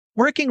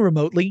Working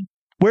remotely,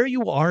 where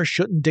you are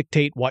shouldn't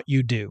dictate what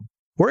you do.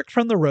 Work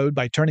from the road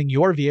by turning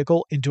your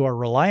vehicle into a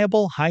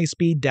reliable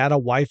high-speed data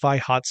Wi-Fi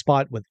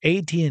hotspot with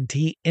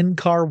AT&T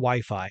in-car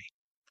Wi-Fi.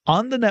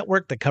 On the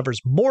network that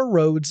covers more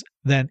roads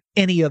than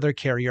any other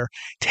carrier,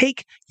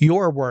 take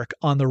your work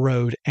on the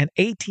road and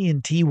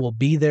AT&T will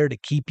be there to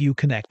keep you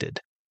connected.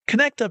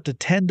 Connect up to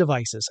 10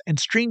 devices and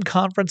stream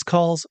conference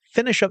calls,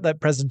 finish up that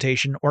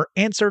presentation, or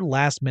answer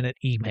last-minute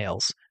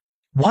emails.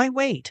 Why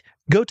wait?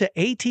 Go to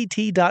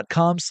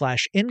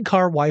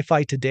att.com/in-car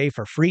Wi-Fi today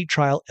for free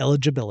trial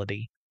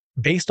eligibility.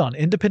 Based on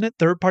independent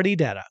third-party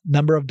data,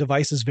 number of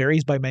devices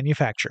varies by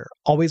manufacturer.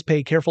 Always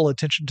pay careful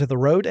attention to the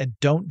road and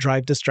don't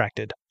drive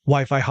distracted.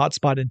 Wi-Fi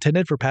hotspot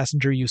intended for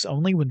passenger use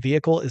only when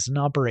vehicle is in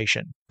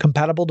operation.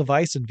 Compatible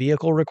device and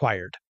vehicle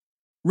required.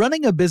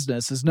 Running a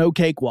business is no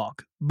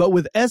cakewalk, but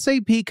with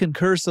SAP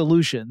Concur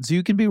Solutions,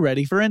 you can be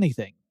ready for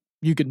anything.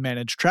 You can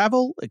manage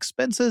travel,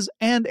 expenses,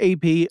 and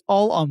AP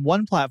all on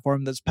one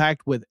platform that's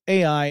packed with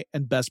AI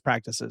and best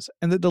practices,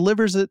 and that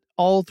delivers it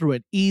all through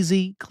an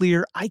easy,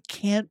 clear, I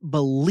can't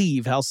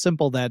believe how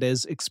simple that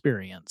is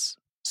experience.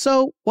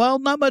 So, while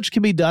not much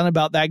can be done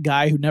about that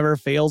guy who never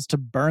fails to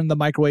burn the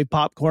microwave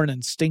popcorn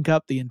and stink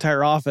up the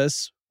entire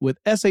office, with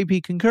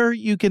SAP Concur,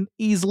 you can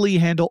easily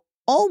handle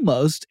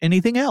almost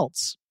anything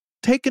else.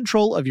 Take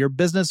control of your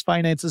business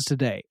finances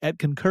today at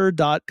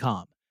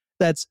concur.com.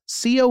 That's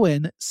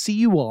concur.com.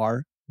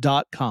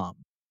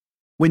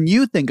 When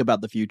you think about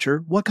the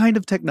future, what kind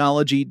of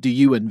technology do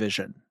you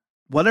envision?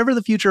 Whatever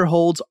the future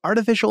holds,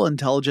 artificial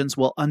intelligence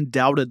will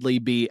undoubtedly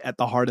be at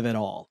the heart of it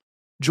all.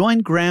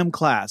 Join Graham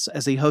Class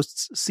as he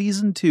hosts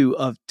Season 2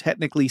 of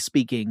Technically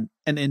Speaking,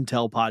 an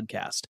Intel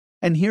podcast,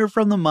 and hear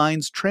from the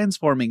minds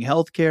transforming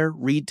healthcare,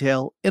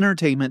 retail,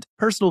 entertainment,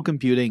 personal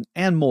computing,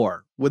 and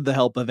more with the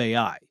help of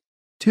AI.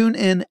 Tune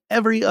in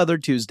every other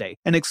Tuesday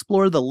and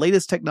explore the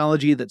latest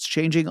technology that's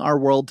changing our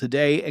world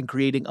today and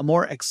creating a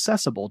more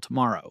accessible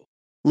tomorrow.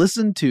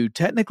 Listen to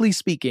Technically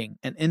Speaking,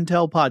 an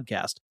Intel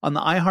podcast on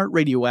the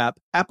iHeartRadio app,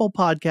 Apple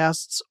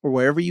Podcasts, or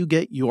wherever you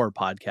get your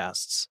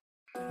podcasts.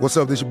 What's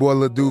up, this your boy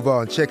Lil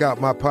Duval, and check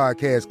out my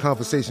podcast,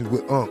 Conversations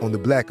with Unc, on the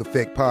Black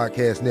Effect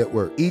Podcast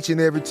Network. Each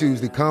and every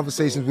Tuesday,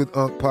 Conversations with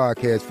Unc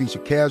podcast feature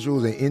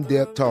casuals and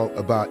in-depth talk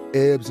about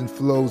ebbs and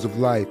flows of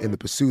life and the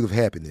pursuit of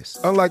happiness.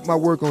 Unlike my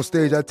work on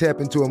stage, I tap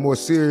into a more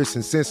serious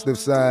and sensitive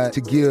side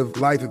to give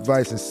life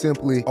advice and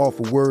simply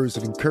offer words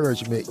of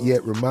encouragement,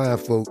 yet remind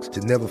folks to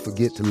never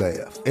forget to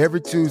laugh.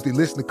 Every Tuesday,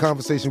 listen to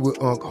Conversation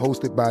with Unc,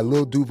 hosted by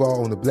Lil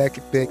Duval on the Black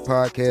Effect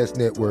Podcast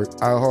Network,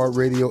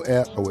 iHeartRadio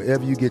app, or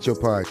wherever you get your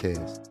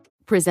podcasts.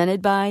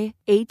 Presented by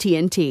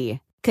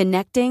AT&T.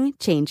 Connecting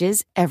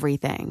changes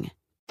everything.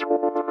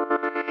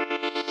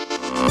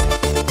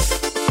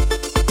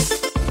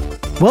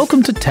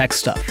 Welcome to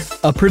TechStuff,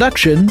 a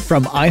production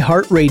from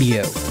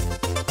iHeartRadio.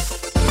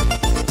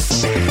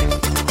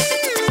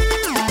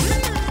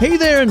 Hey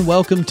there, and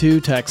welcome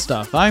to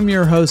TechStuff. I'm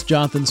your host,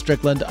 Jonathan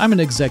Strickland. I'm an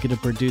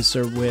executive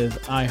producer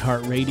with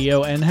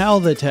iHeartRadio, and how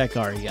the tech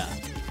are ya?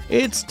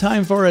 It's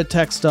time for a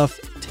TechStuff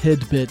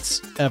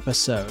Tidbits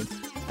episode.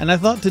 And I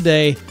thought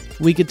today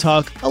we could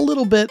talk a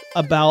little bit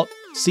about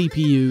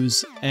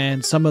CPUs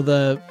and some of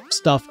the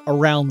stuff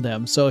around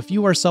them. So if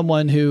you are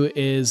someone who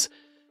is,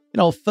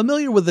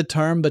 familiar with the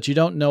term, but you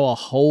don't know a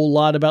whole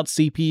lot about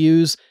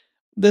CPUs,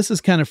 this is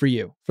kind of for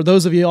you. For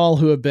those of you all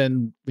who have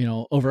been,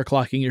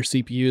 overclocking your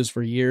CPUs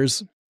for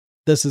years,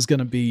 this is going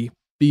to be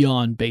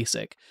beyond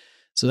basic.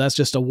 So that's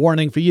just a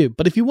warning for you.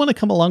 But if you want to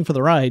come along for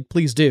the ride,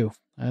 please do.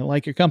 I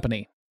like your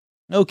company.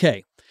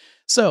 Okay,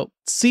 so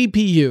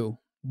CPU.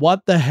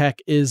 What the heck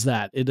is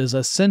that? It is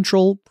a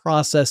central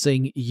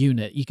processing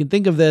unit. You can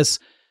think of this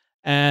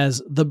as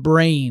the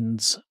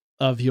brains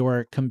of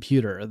your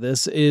computer.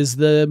 This is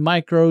the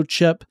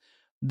microchip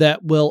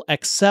that will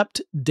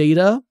accept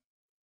data.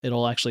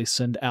 It'll actually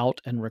send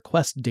out and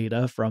request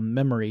data from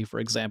memory, for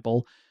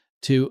example,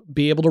 to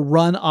be able to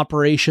run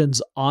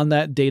operations on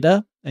that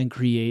data and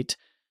create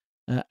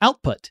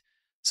output.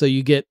 So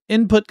you get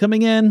input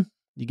coming in,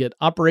 you get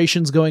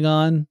operations going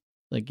on,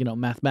 like,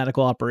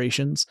 mathematical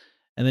operations.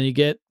 And then you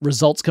get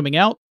results coming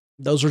out.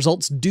 Those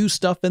results do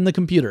stuff in the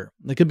computer.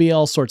 It could be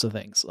all sorts of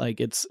things. Like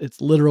it's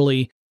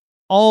literally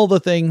all the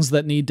things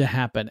that need to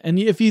happen. And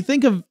if you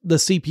think of the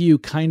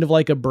CPU kind of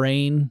like a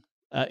brain,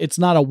 it's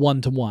not a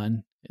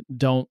one-to-one.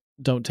 Don't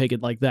take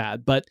it like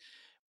that. But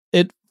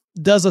it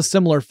does a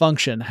similar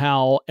function.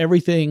 How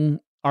everything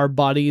our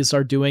bodies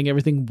are doing,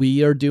 everything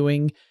we are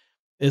doing,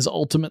 is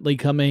ultimately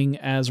coming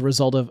as a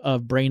result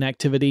of brain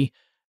activity.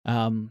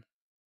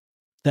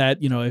 That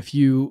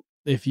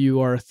if you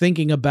are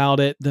thinking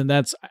about it, then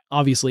that's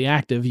obviously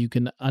active. You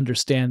can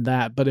understand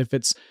that. But if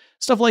it's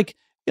stuff like,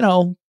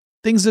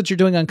 things that you're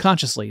doing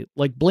unconsciously,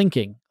 like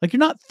blinking, like you're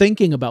not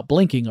thinking about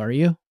blinking, are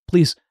you?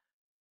 Please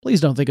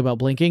don't think about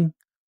blinking,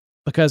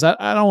 because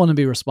I don't want to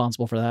be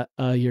responsible for that.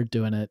 You're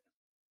doing it.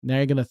 Now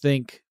you're going to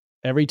think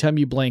every time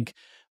you blink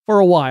for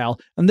a while,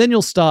 and then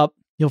you'll stop.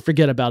 You'll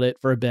forget about it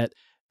for a bit.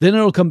 Then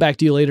it'll come back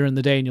to you later in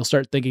the day and you'll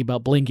start thinking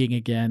about blinking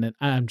again.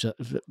 And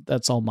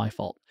that's all my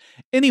fault.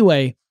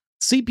 Anyway,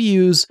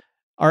 CPUs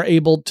are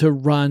able to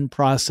run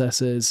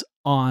processes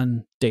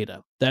on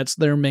data. That's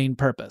their main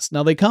purpose.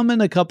 Now, they come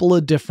in a couple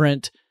of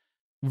different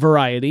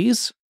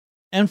varieties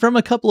and from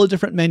a couple of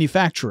different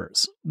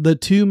manufacturers. The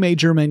two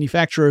major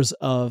manufacturers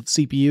of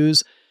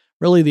CPUs,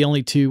 really the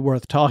only two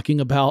worth talking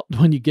about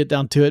when you get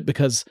down to it,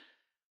 because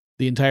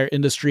the entire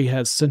industry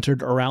has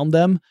centered around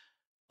them,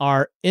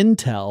 are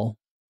Intel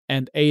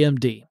and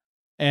AMD.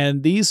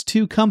 And these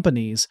two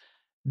companies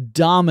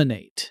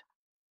dominate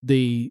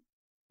the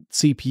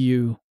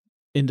CPU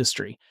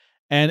industry.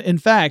 And in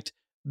fact,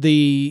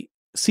 the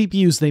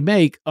CPUs they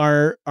make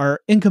are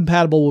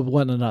incompatible with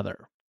one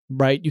another,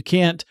 right? You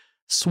can't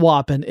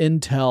swap an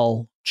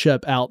Intel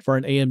chip out for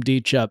an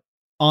AMD chip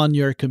on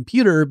your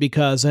computer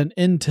because an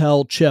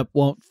Intel chip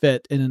won't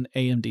fit in an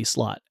AMD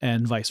slot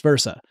and vice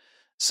versa.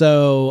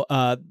 So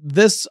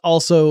this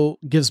also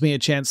gives me a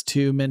chance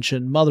to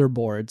mention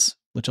motherboards,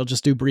 which I'll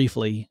just do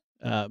briefly.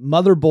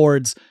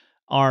 Motherboards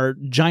are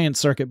giant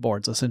circuit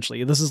boards,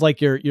 essentially. This is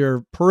like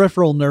your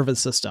peripheral nervous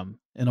system,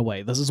 in a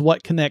way. This is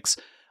what connects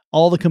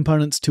all the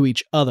components to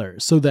each other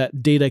so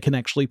that data can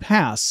actually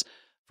pass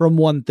from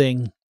one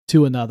thing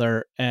to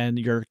another and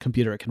your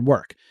computer can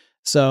work.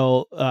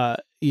 So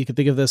you can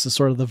think of this as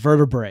sort of the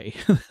vertebrae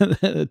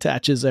that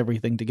attaches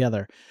everything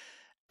together.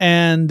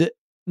 And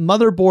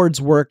motherboards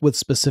work with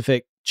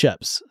specific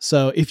chips.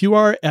 So if you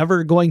are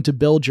ever going to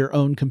build your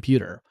own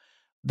computer,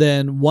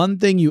 then one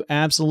thing you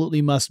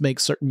absolutely must make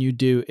certain you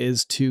do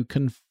is to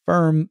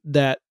confirm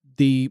that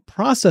the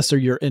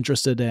processor you're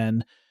interested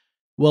in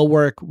will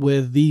work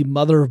with the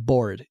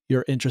motherboard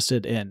you're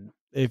interested in.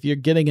 If you're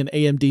getting an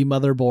AMD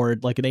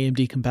motherboard, like an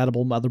AMD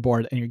compatible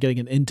motherboard, and you're getting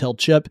an Intel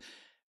chip,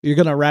 you're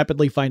going to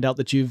rapidly find out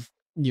that you're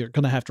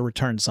going to have to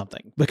return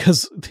something,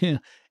 because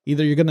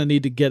either you're going to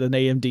need to get an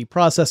AMD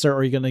processor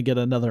or you're going to get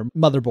another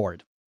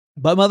motherboard.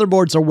 But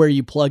motherboards are where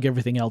you plug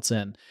everything else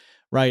in,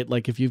 right?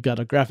 Like if you've got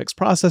a graphics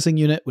processing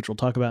unit, which we'll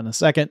talk about in a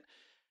second,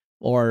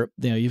 or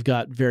you've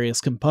got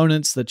various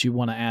components that you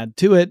want to add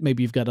to it.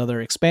 Maybe you've got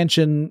other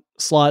expansion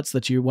slots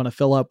that you want to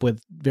fill up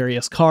with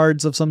various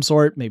cards of some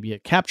sort, maybe a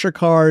capture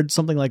card,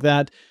 something like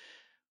that.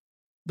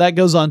 That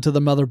goes onto the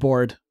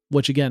motherboard,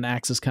 which again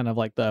acts as kind of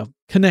like the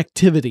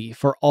connectivity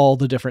for all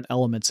the different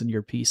elements in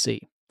your PC.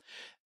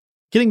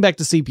 Getting back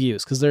to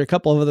CPUs, because there are a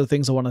couple of other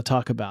things I want to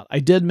talk about. I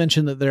did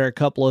mention that there are a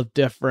couple of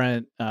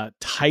different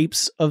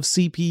types of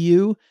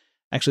CPU.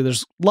 Actually,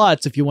 there's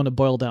lots if you want to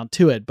boil down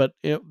to it, but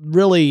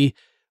really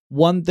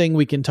one thing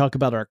we can talk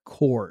about are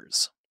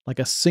cores, like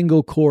a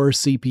single core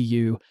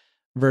CPU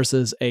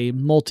versus a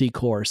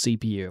multi-core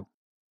CPU.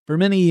 For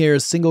many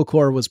years, single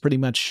core was pretty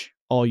much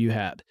all you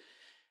had.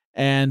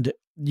 And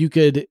you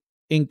could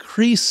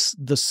increase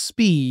the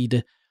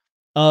speed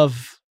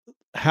of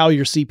how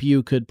your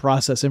CPU could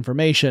process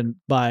information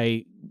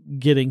by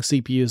getting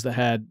CPUs that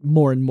had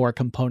more and more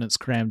components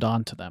crammed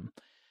onto them.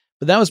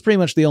 But that was pretty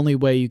much the only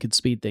way you could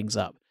speed things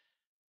up.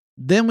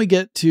 Then we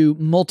get to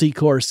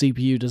multi-core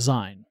CPU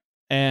design.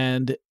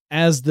 And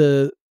as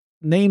the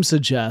name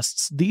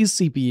suggests, these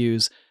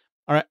CPUs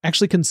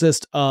actually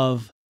consist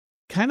of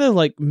kind of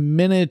like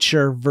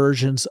miniature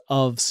versions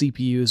of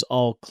CPUs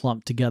all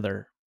clumped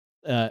together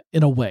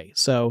in a way.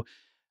 So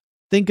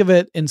think of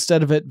it,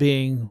 instead of it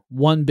being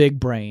one big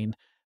brain,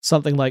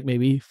 something like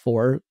maybe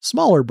 4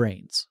 smaller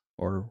brains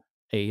or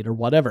 8 or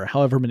whatever,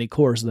 however many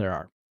cores there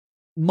are.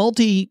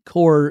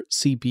 Multi-core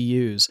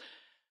CPUs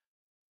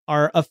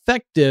are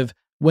effective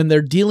when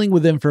they're dealing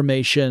with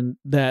information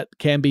that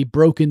can be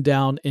broken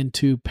down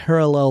into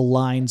parallel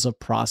lines of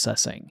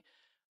processing,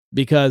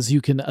 because you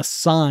can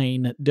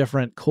assign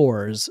different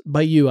cores.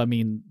 By you, I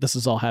mean, this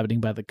is all happening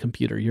by the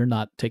computer. You're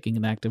not taking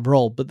an active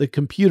role, but the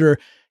computer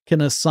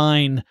can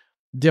assign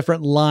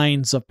different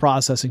lines of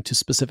processing to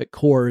specific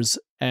cores,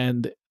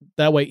 and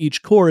that way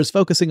each core is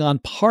focusing on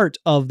part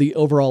of the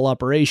overall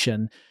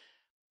operation,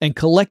 and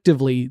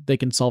collectively they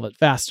can solve it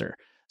faster.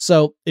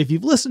 So if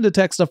you've listened to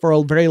TechStuff for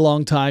a very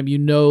long time, you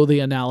know the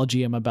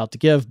analogy I'm about to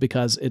give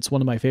because it's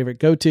one of my favorite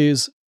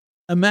go-tos.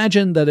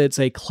 Imagine that it's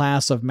a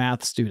class of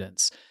math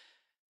students,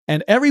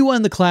 and everyone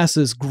in the class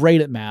is great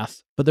at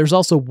math, but there's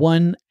also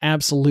one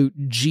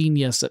absolute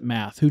genius at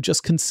math who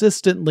just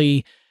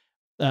consistently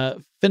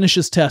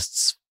finishes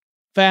tests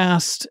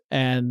fast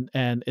and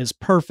is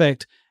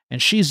perfect,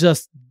 and she's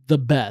just the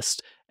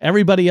best.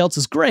 Everybody else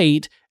is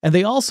great, and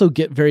they also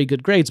get very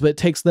good grades, but it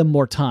takes them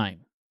more time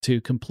to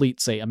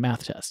complete, say, a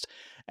math test.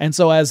 And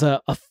so as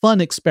a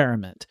fun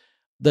experiment,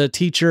 the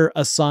teacher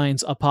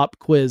assigns a pop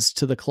quiz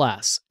to the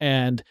class,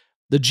 and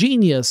the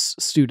genius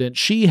student,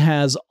 she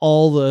has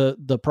all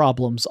the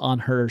problems on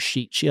her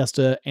sheet. She has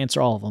to answer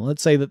all of them.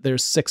 Let's say that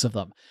there's 6 of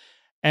them.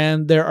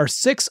 And there are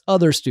 6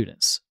 other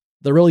students,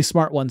 the really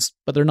smart ones,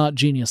 but they're not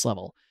genius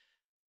level.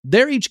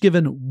 They're each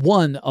given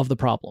one of the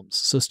problems.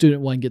 So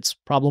student 1 gets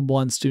problem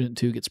 1, student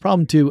 2 gets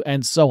problem 2,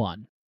 and so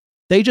on.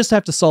 They just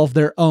have to solve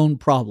their own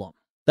problem.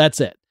 That's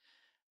it.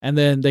 And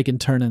then they can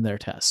turn in their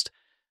test.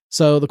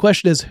 So the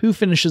question is, who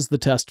finishes the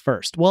test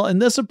first? Well, in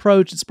this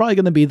approach, it's probably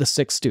going to be the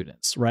 6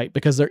 students, right?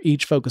 Because they're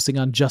each focusing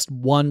on just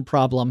one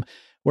problem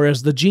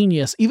Whereas the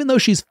genius, even though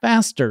she's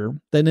faster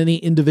than any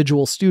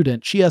individual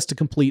student, she has to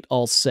complete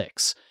all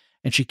 6.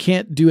 And she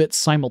can't do it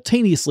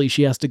simultaneously,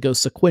 she has to go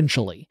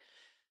sequentially.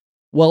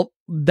 Well,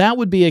 that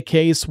would be a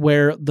case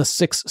where the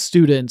 6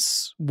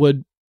 students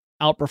would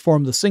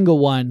outperform the single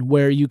one,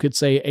 where you could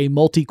say a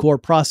multi-core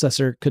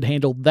processor could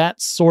handle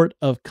that sort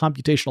of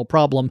computational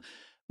problem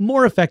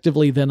more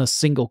effectively than a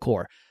single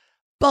core.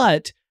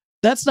 But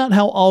that's not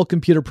how all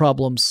computer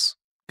problems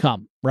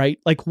come, right?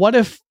 Like, what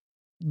if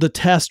the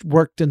test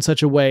worked in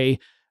such a way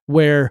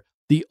where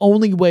the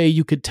only way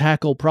you could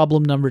tackle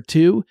problem number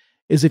 2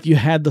 is if you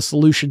had the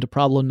solution to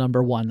problem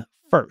number 1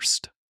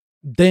 first?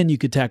 Then you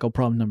could tackle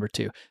problem number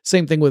 2.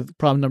 Same thing with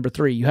problem number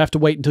 3. You have to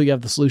wait until you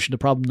have the solution to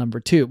problem number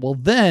 2. Well,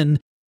 then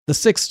the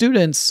 6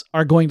 students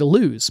are going to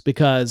lose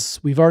because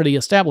we've already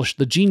established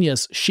the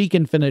genius, she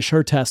can finish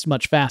her test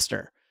much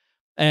faster.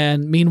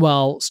 And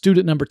meanwhile,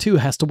 student number 2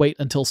 has to wait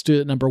until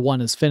student number 1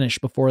 is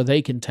finished before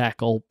they can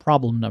tackle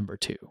problem number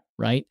 2,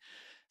 right?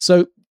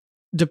 So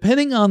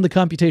depending on the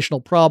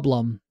computational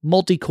problem,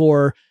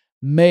 multi-core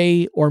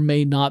may or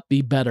may not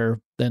be better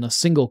than a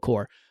single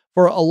core.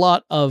 For a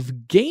lot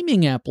of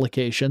gaming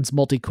applications,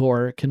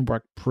 multi-core can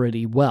work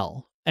pretty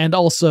well. And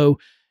also,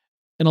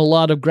 in a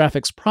lot of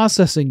graphics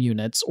processing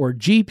units, or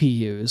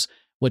GPUs,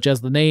 which as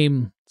the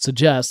name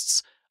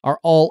suggests, are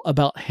all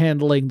about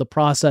handling the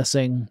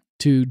processing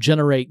to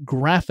generate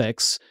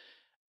graphics,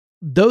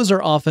 those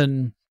are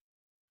often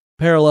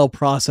parallel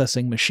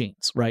processing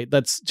machines, right?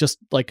 That's just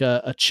like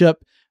a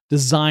chip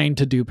designed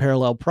to do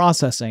parallel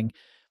processing.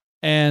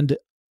 And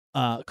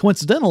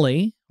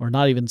coincidentally, or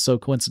not even so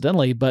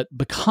coincidentally, but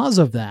because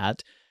of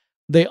that,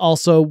 they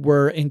also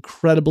were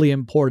incredibly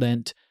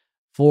important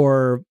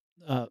for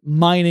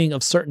mining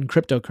of certain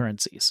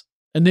cryptocurrencies.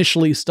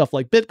 Initially, stuff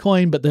like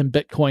Bitcoin, but then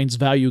Bitcoin's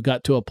value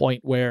got to a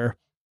point where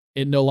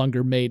it no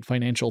longer made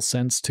financial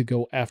sense to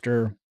go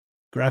after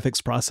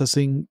graphics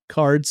processing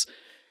cards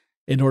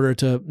in order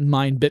to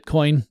mine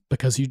Bitcoin,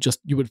 because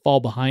you would fall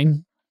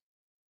behind.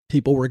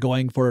 People were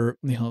going for,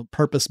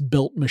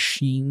 purpose-built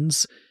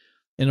machines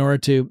in order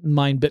to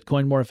mine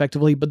Bitcoin more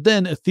effectively. But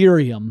then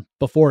Ethereum,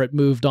 before it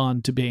moved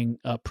on to being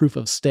proof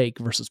of stake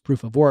versus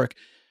proof of work,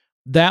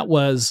 that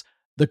was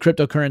the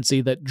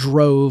cryptocurrency that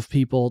drove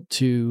people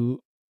to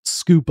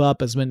scoop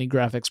up as many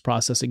graphics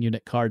processing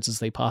unit cards as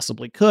they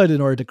possibly could in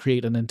order to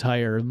create an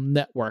entire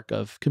network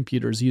of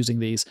computers using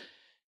these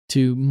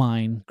to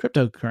mine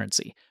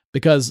cryptocurrency.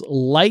 Because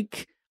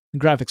like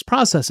graphics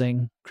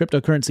processing,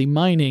 cryptocurrency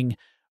mining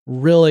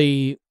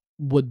really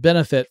would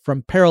benefit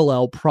from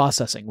parallel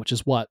processing, which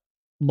is what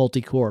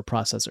multi-core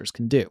processors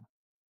can do.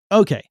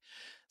 Okay,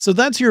 so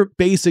that's your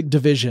basic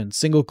division,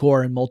 single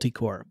core and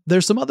multi-core.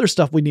 There's some other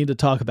stuff we need to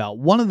talk about.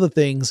 One of the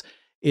things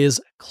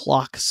is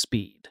clock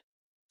speed.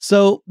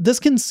 So this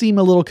can seem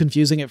a little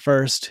confusing at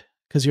first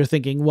because you're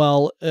thinking,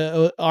 well,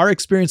 our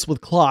experience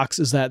with clocks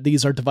is that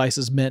these are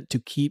devices meant to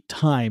keep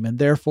time, and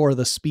therefore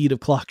the speed of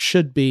clock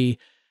should be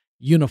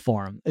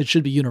uniform. It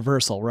should be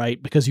universal,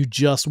 right? Because you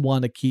just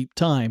want to keep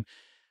time.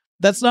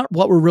 That's not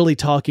what we're really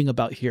talking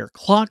about here.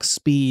 Clock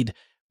speed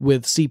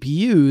with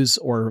CPUs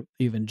or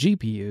even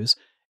GPUs,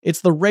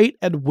 it's the rate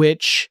at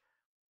which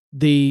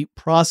the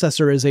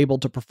processor is able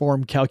to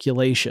perform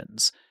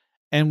calculations.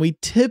 And we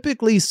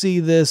typically see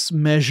this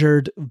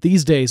measured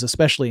these days,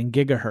 especially in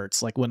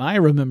gigahertz. Like when I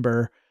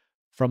remember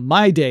from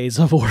my days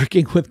of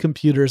working with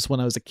computers when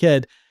I was a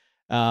kid,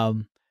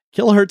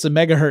 kilohertz and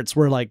megahertz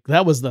were like,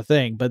 that was the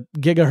thing. But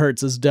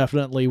gigahertz is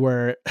definitely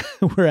where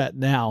we're at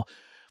now.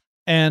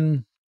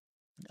 And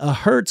a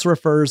hertz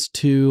refers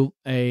to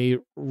a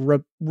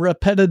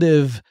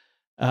repetitive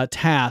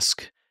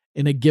task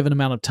in a given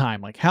amount of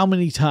time. Like how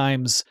many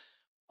times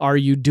are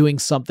you doing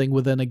something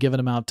within a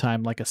given amount of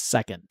time, like a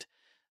second?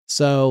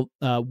 So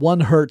 1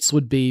 hertz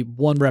would be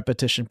 1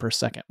 repetition per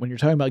second. When you're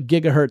talking about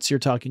gigahertz, you're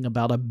talking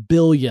about 1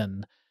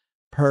 billion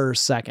per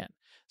second.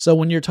 So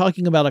when you're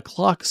talking about a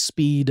clock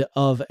speed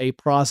of a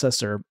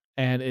processor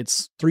and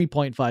it's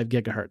 3.5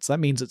 gigahertz, that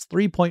means it's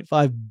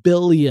 3.5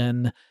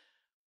 billion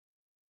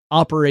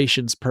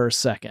operations per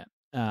second.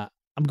 I'm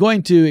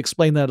going to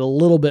explain that a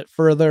little bit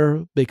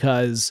further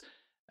because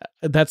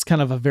that's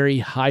kind of a very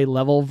high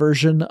level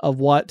version of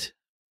what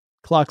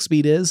clock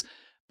speed is.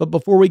 But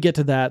before we get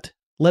to that,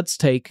 let's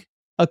take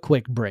a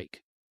quick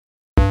break.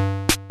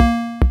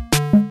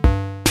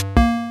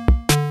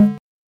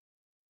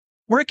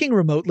 Working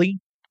remotely,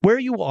 where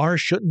you are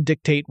shouldn't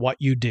dictate what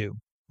you do.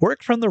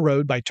 Work from the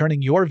road by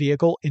turning your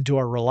vehicle into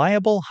a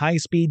reliable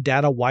high-speed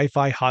data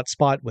Wi-Fi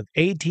hotspot with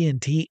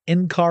AT&T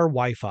in-car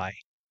Wi-Fi.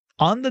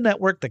 On the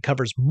network that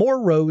covers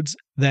more roads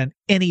than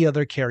any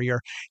other carrier,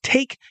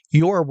 take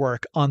your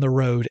work on the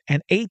road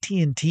and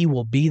AT&T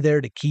will be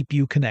there to keep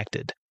you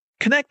connected.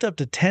 Connect up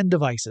to 10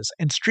 devices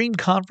and stream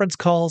conference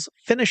calls,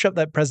 finish up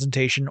that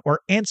presentation, or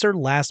answer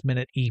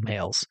last-minute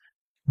emails.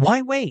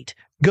 Why wait?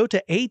 Go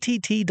to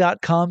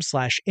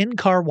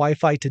att.com/in-car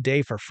Wi-Fi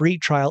today for free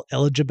trial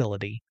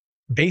eligibility.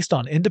 Based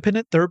on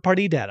independent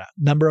third-party data,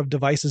 number of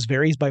devices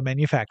varies by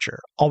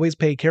manufacturer. Always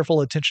pay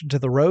careful attention to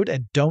the road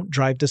and don't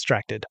drive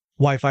distracted.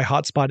 Wi-Fi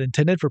hotspot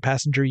intended for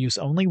passenger use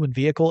only when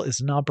vehicle is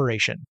in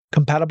operation.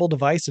 Compatible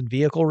device and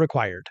vehicle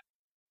required.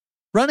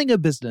 Running a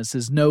business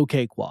is no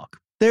cakewalk.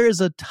 There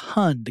is a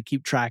ton to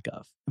keep track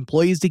of.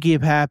 Employees to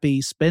keep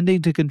happy,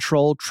 spending to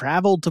control,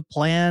 travel to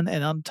plan,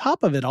 and on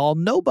top of it all,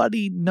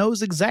 nobody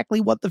knows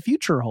exactly what the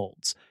future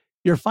holds.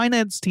 Your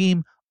finance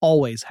team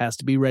always has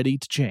to be ready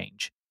to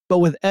change. But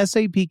with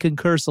SAP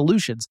Concur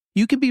Solutions,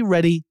 you can be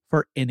ready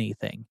for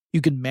anything. You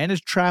can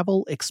manage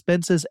travel,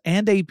 expenses,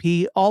 and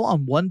AP all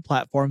on one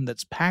platform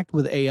that's packed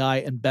with AI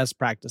and best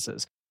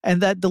practices, and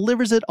that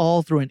delivers it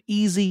all through an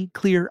easy,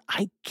 clear,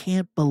 I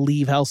can't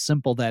believe how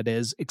simple that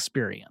is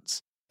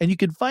experience. And you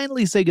can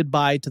finally say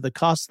goodbye to the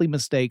costly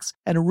mistakes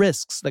and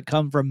risks that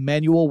come from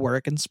manual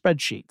work and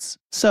spreadsheets.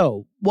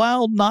 So,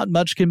 while not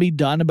much can be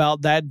done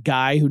about that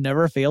guy who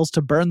never fails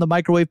to burn the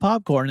microwave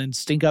popcorn and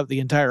stink up the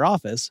entire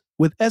office,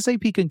 with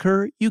SAP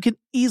Concur, you can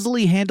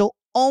easily handle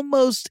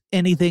almost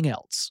anything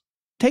else.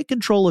 Take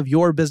control of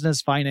your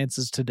business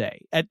finances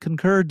today at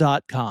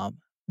concur.com.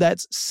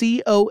 That's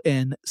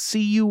CONCUR.com.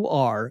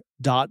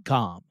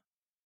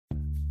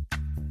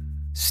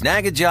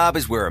 Snag a Job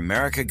is where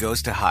America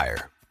goes to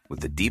hire,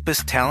 with the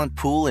deepest talent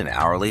pool in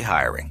hourly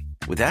hiring.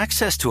 With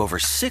access to over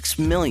 6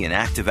 million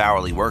active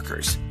hourly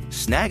workers,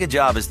 Snag a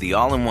Job is the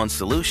all-in-one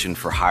solution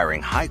for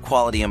hiring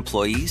high-quality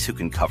employees who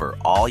can cover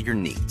all your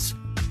needs.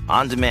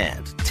 On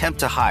demand, temp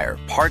to hire,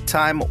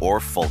 part-time or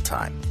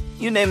full-time.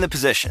 You name the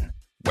position.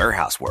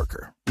 Warehouse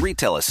worker,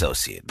 retail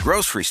associate,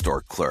 grocery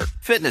store clerk,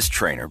 fitness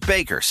trainer,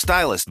 baker,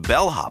 stylist,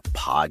 bellhop,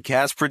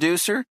 podcast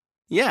producer.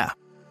 Yeah,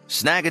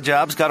 Snag a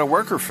Job's got a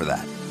worker for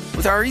that.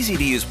 With our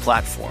easy-to-use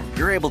platform,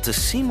 you're able to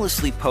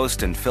seamlessly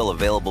post and fill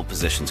available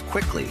positions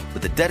quickly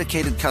with a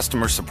dedicated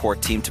customer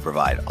support team to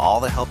provide all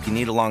the help you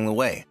need along the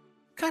way.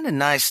 Kind of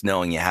nice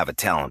knowing you have a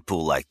talent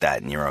pool like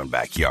that in your own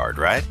backyard,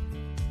 right?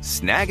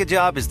 Snag a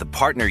Job is the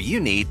partner you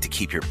need to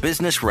keep your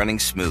business running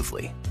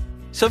smoothly.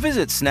 So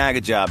visit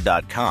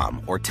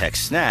snagajob.com or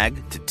text snag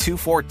to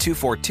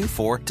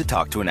 242424 to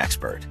talk to an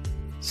expert.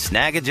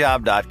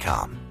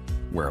 Snagajob.com,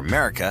 where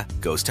America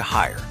goes to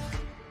hire.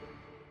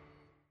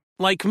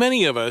 Like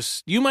many of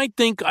us, you might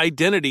think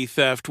identity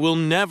theft will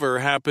never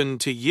happen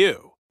to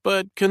you.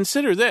 But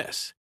consider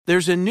this.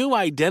 There's a new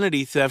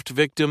identity theft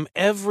victim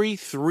every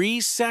 3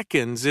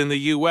 seconds in the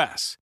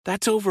U.S.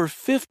 That's over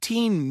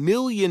 15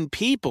 million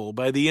people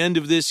by the end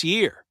of this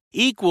year,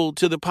 equal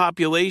to the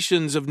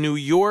populations of New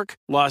York,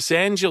 Los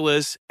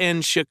Angeles,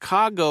 and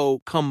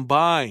Chicago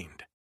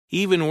combined.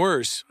 Even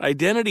worse,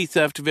 identity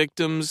theft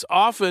victims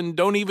often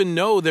don't even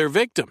know they're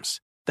victims.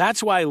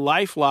 That's why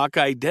LifeLock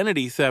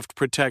Identity Theft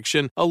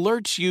Protection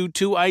alerts you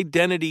to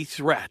identity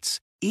threats,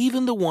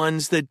 even the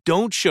ones that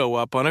don't show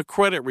up on a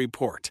credit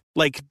report,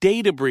 like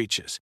data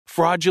breaches,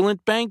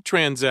 fraudulent bank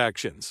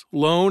transactions,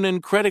 loan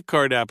and credit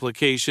card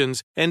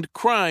applications, and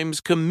crimes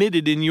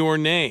committed in your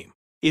name.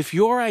 If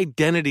your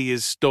identity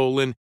is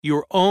stolen,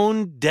 your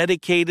own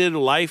dedicated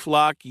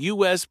LifeLock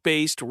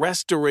U.S.-based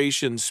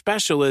restoration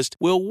specialist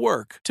will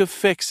work to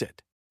fix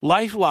it.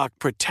 LifeLock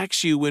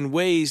protects you in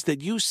ways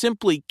that you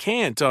simply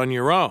can't on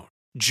your own.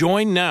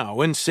 Join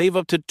now and save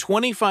up to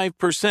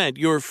 25%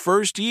 your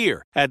first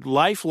year at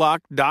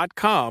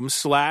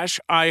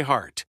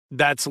LifeLock.com/iHeart.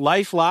 That's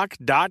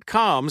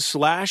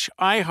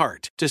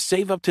LifeLock.com/iHeart to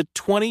save up to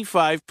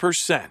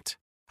 25%.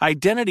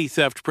 Identity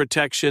theft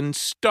protection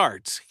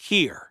starts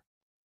here.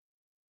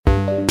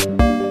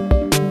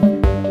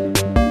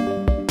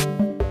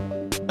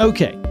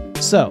 Okay,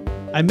 so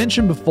I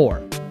mentioned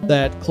before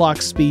that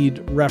clock speed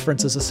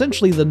references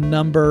essentially the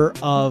number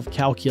of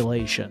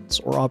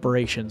calculations or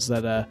operations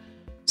that a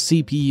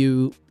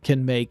CPU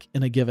can make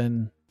in a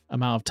given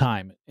amount of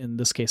time, in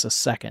this case, a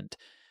second.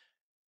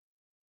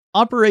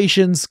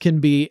 Operations can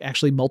be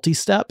actually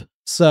multi-step,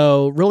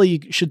 so really you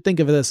should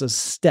think of this as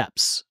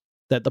steps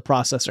that the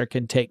processor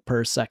can take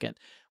per second,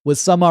 with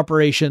some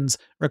operations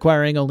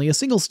requiring only a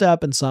single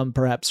step and some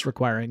perhaps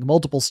requiring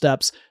multiple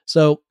steps,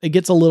 so it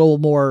gets a little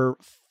more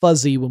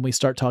fuzzy when we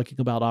start talking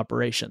about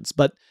operations.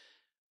 But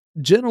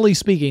generally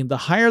speaking, the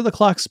higher the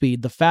clock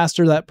speed, the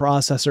faster that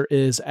processor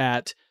is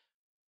at,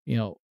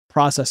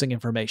 processing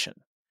information.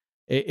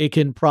 It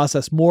can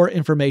process more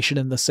information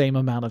in the same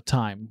amount of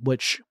time,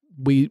 which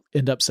we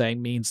end up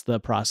saying means the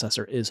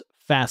processor is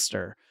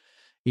faster,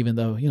 even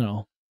though,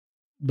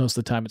 most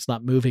of the time it's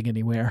not moving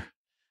anywhere,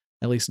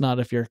 at least not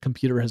if your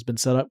computer has been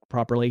set up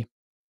properly.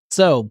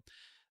 So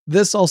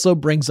this also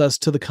brings us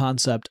to the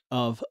concept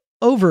of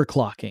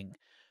overclocking.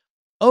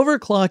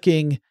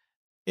 Overclocking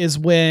is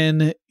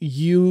when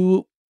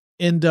you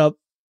end up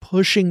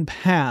pushing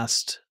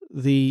past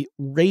the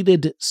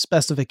rated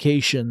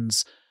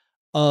specifications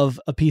of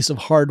a piece of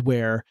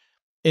hardware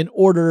in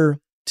order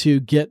to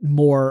get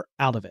more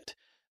out of it.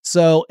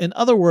 So in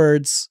other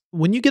words,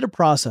 when you get a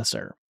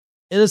processor,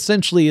 it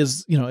essentially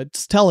is,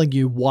 it's telling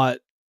you what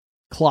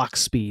clock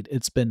speed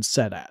it's been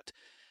set at.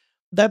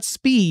 That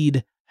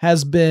speed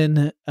has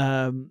been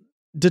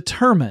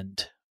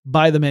determined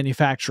by the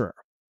manufacturer.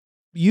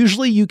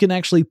 Usually you can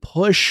actually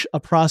push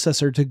a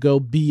processor to go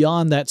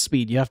beyond that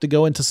speed. You have to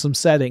go into some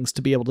settings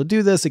to be able to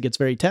do this. It gets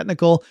very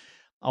technical.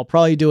 I'll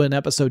probably do an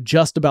episode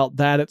just about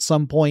that at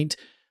some point,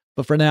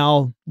 but for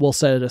now, we'll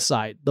set it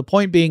aside. The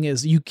point being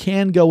is you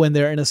can go in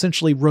there and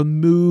essentially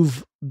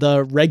remove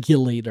the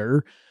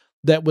regulator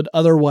that would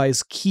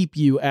otherwise keep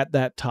you at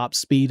that top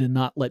speed and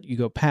not let you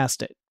go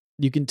past it.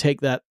 You can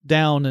take that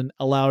down and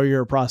allow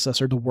your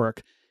processor to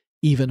work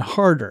even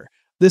harder.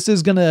 This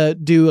is going to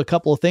do a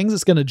couple of things.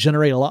 It's going to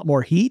generate a lot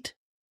more heat.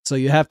 So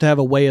you have to have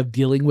a way of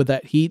dealing with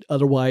that heat.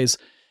 Otherwise,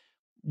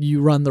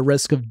 you run the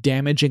risk of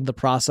damaging the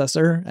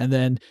processor. And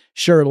then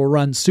sure, it'll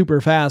run super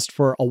fast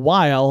for a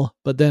while,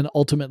 but then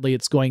ultimately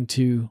it's going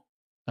to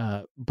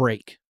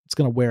break. It's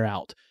going to wear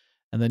out,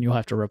 and then you'll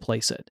have to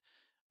replace it.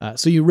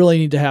 So you really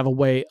need to have a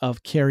way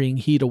of carrying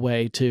heat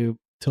away to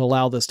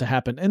allow this to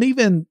happen. And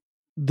even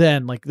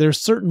then, like,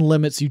 there's certain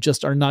limits you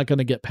just are not going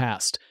to get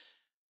past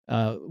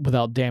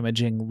without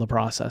damaging the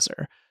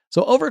processor.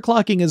 So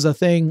overclocking is a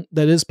thing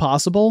that is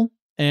possible,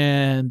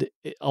 and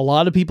a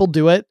lot of people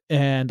do it,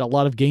 and a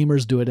lot of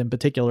gamers do it in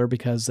particular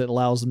because it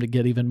allows them to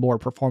get even more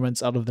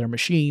performance out of their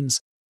machines.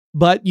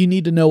 But you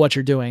need to know what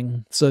you're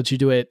doing so that you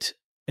do it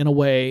in a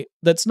way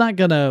that's not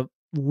going to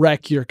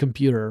wreck your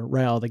computer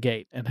right out of the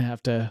gate, and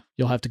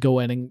you'll have to go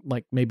in and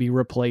like maybe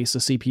replace a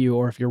CPU,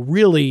 or if you're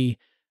really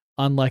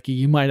unlucky,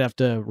 you might have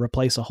to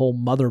replace a whole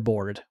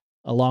motherboard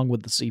along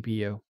with the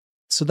CPU.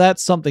 So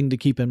that's something to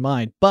keep in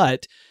mind.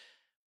 But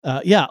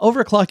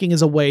overclocking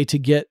is a way to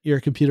get your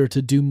computer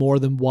to do more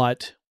than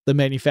what the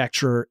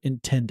manufacturer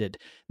intended.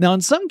 Now,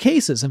 in some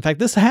cases, in fact,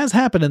 this has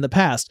happened in the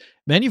past,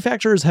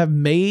 manufacturers have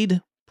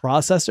made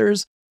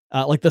processors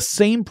like the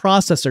same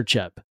processor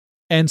chip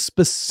and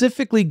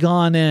specifically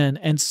gone in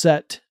and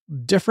set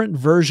different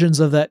versions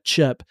of that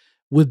chip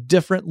with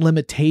different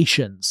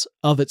limitations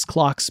of its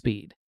clock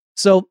speed.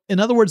 So, in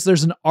other words,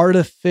 there's an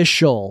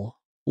artificial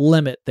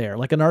limit there,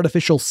 like an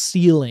artificial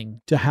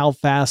ceiling to how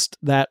fast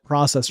that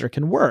processor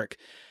can work.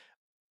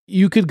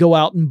 You could go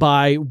out and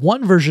buy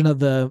one version of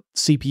the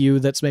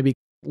CPU that's maybe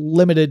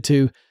limited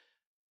to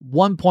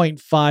 1.5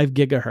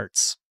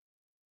 gigahertz.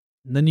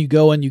 And then you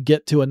go and you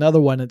get to another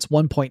one, it's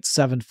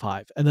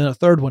 1.75, and then a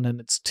third one, and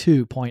it's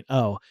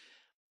 2.0.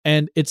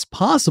 And it's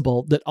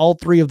possible that all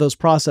three of those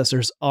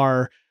processors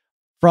are,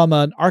 from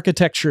an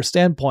architecture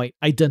standpoint,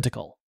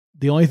 identical.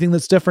 The only thing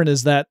that's different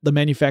is that the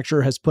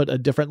manufacturer has put a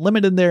different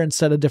limit in there and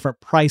set a different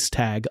price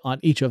tag on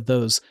each of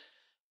those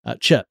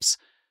chips.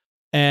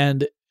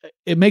 And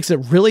it makes it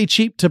really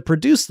cheap to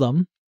produce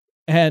them,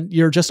 and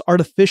you're just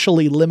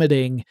artificially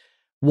limiting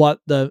what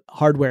the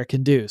hardware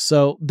can do.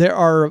 So there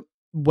are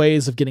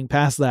ways of getting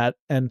past that.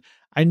 And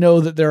I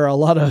know that there are a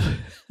lot of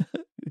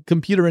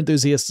computer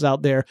enthusiasts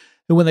out there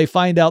who, when they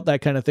find out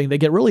that kind of thing, they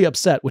get really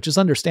upset, which is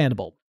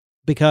understandable,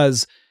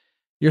 because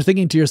you're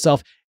thinking to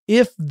yourself,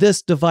 if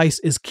this device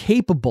is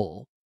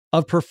capable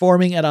of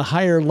performing at a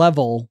higher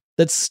level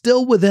that's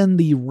still within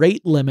the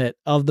rate limit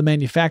of the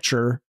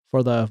manufacturer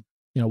for the,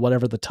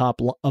 whatever the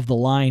top of the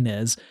line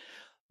is,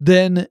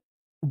 then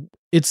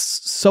it's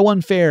so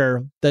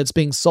unfair that it's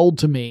being sold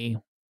to me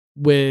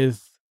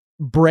with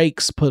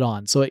brakes put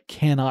on, so it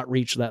cannot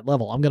reach that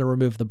level. I'm going to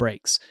remove the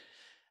brakes.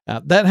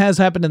 That has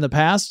happened in the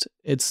past.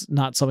 It's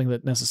not something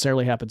that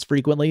necessarily happens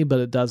frequently, but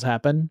it does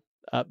happen.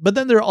 But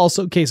then there are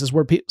also cases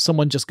where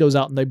someone just goes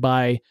out and they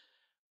buy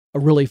a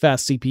really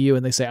fast CPU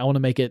and they say, I want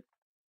to make it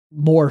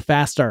more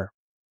faster.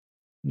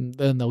 And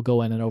then they'll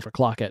go in and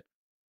overclock it.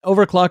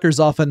 Overclockers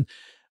often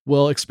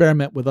will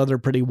experiment with other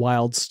pretty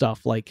wild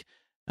stuff like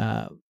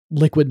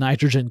liquid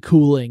nitrogen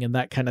cooling and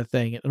that kind of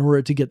thing in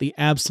order to get the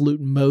absolute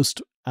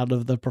most out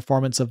of the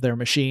performance of their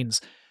machines.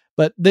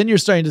 But then you're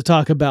starting to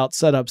talk about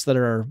setups that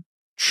are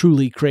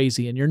truly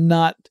crazy, and you're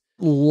not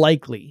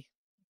likely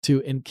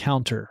to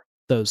encounter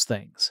those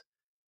things.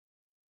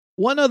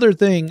 One other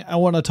thing I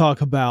want to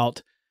talk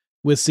about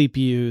with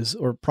CPUs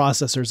or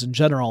processors in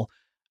general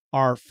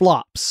are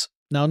flops.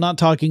 Now, I'm not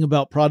talking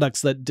about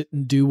products that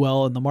didn't do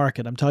well in the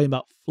market. I'm talking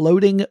about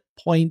floating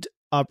point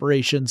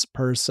operations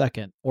per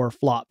second, or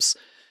flops.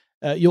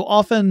 You'll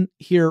often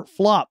hear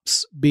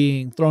flops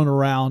being thrown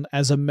around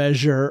as a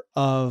measure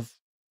of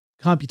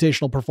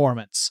computational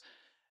performance.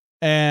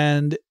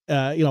 And,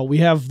 we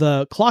have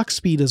the clock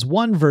speed as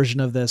one version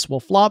of this.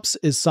 Well, flops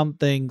is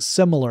something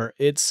similar.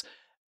 It's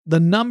the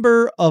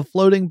number of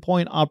floating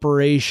point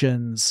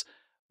operations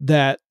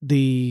that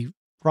the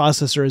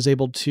processor is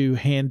able to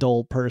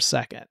handle per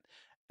second.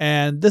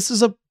 And this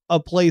is a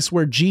place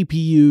where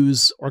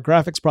GPUs, or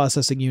graphics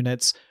processing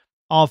units,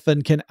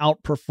 often can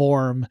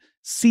outperform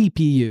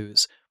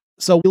CPUs.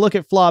 So we look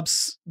at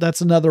flops,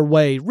 that's another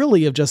way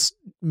really of just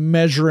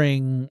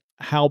measuring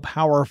how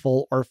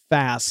powerful or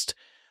fast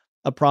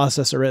a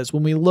processor is.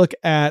 When we look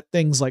at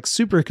things like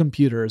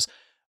supercomputers,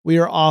 we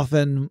are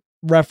often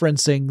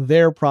referencing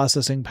their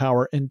processing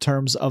power in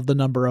terms of the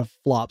number of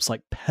flops,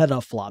 like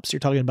petaflops. You're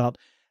talking about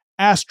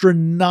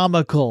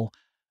astronomical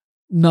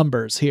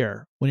numbers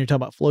here when you're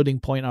talking about floating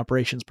point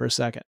operations per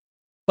second.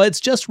 But it's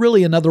just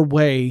really another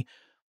way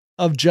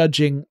of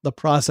judging the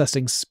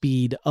processing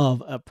speed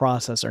of a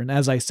processor. And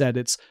as I said,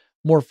 it's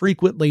more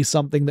frequently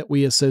something that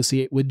we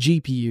associate with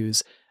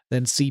GPUs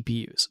than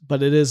CPUs,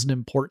 but it is an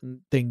important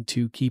thing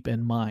to keep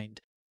in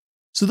mind.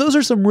 So those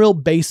are some real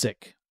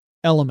basic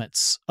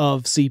elements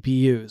of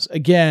CPUs.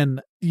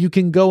 Again, you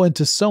can go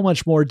into so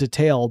much more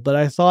detail, but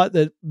I thought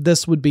that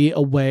this would be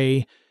a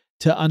way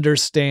to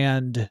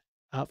understand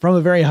from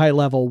a very high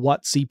level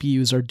what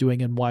CPUs are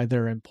doing and why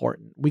they're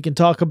important. We can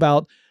talk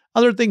about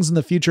other things in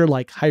the future,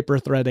 like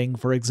hyperthreading,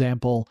 for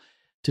example,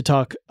 to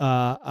talk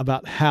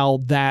about how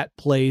that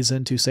plays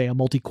into, say, a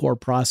multi-core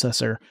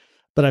processor.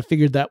 But I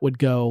figured that would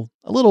go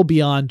a little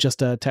beyond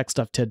just a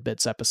TechStuff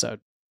Tidbits episode.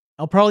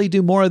 I'll probably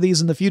do more of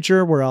these in the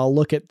future where I'll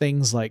look at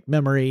things like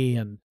memory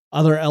and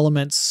other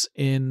elements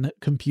in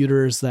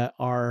computers that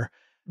are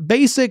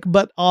basic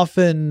but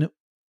often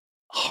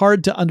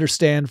hard to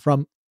understand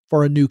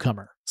for a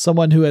newcomer,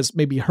 someone who has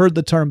maybe heard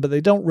the term, but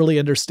they don't really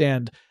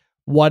understand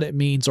what it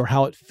means or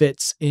how it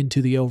fits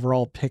into the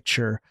overall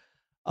picture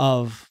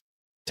of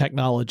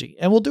technology.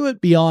 And we'll do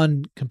it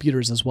beyond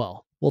computers as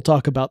well. We'll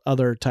talk about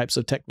other types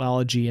of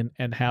technology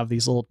and have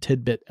these little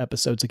tidbit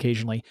episodes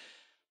occasionally.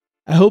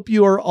 I hope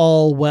you are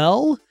all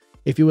well.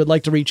 If you would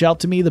like to reach out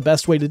to me, the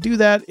best way to do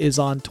that is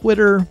on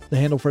Twitter. The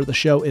handle for the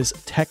show is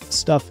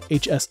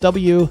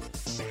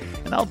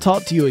TechStuffHSW. And I'll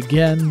talk to you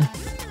again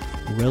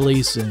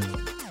really soon.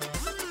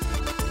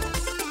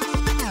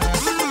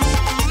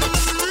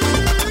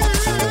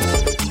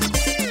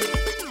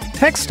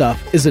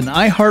 TechStuff is an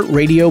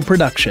iHeartRadio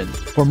production.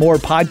 For more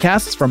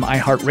podcasts from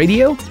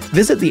iHeartRadio,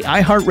 visit the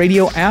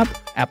iHeartRadio app,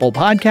 Apple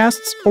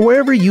Podcasts, or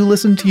wherever you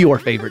listen to your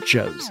favorite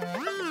shows.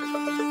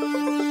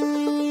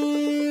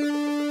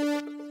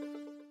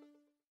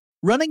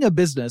 Running a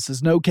business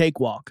is no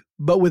cakewalk,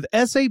 but with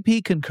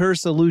SAP Concur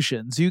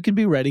Solutions, you can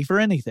be ready for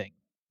anything.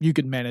 You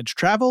can manage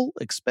travel,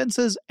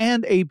 expenses,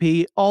 and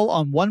AP all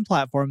on one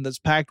platform that's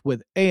packed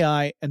with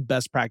AI and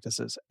best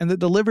practices, and that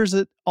delivers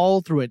it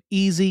all through an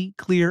easy,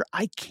 clear,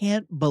 I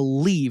can't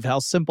believe how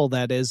simple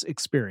that is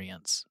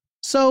experience.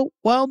 So,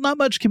 while not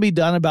much can be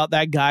done about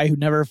that guy who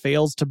never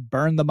fails to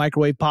burn the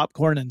microwave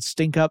popcorn and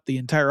stink up the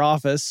entire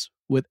office,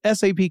 with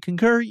SAP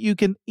Concur, you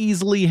can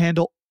easily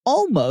handle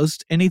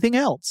almost anything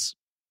else.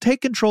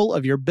 Take control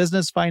of your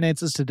business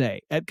finances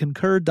today at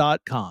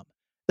concur.com.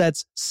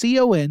 That's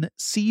CONCUR.com.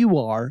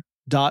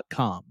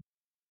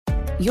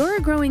 You're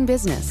a growing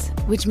business,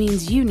 which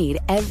means you need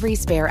every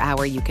spare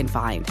hour you can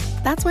find.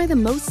 That's why the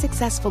most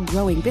successful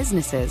growing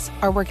businesses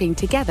are working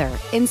together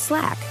in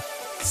Slack.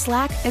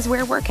 Slack is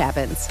where work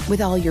happens, with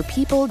all your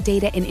people,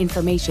 data, and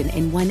information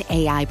in one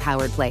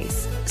AI-powered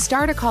place.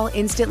 Start a call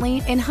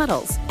instantly in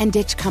huddles and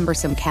ditch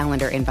cumbersome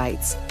calendar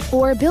invites.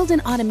 Or build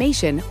an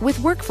automation with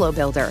Workflow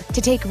Builder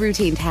to take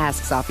routine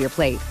tasks off your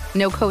plate.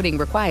 No coding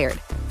required.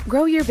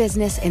 Grow your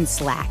business in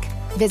Slack.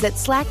 Visit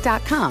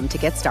slack.com to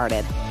get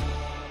started.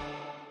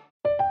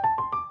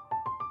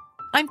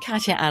 I'm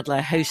Katya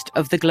Adler, host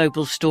of The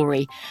Global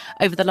Story.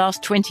 Over the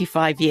last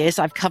 25 years,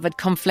 I've covered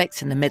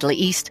conflicts in the Middle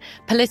East,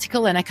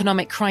 political and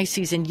economic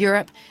crises in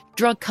Europe,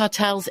 drug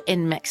cartels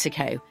in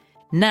Mexico.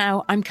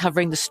 Now I'm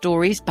covering the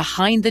stories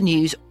behind the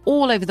news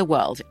all over the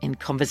world in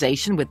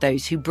conversation with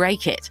those who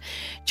break it.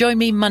 Join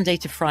me Monday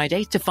to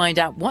Friday to find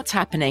out what's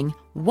happening,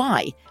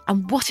 why,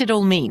 and what it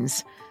all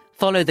means.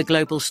 Follow The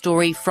Global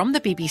Story from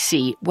the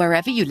BBC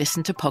wherever you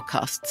listen to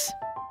podcasts.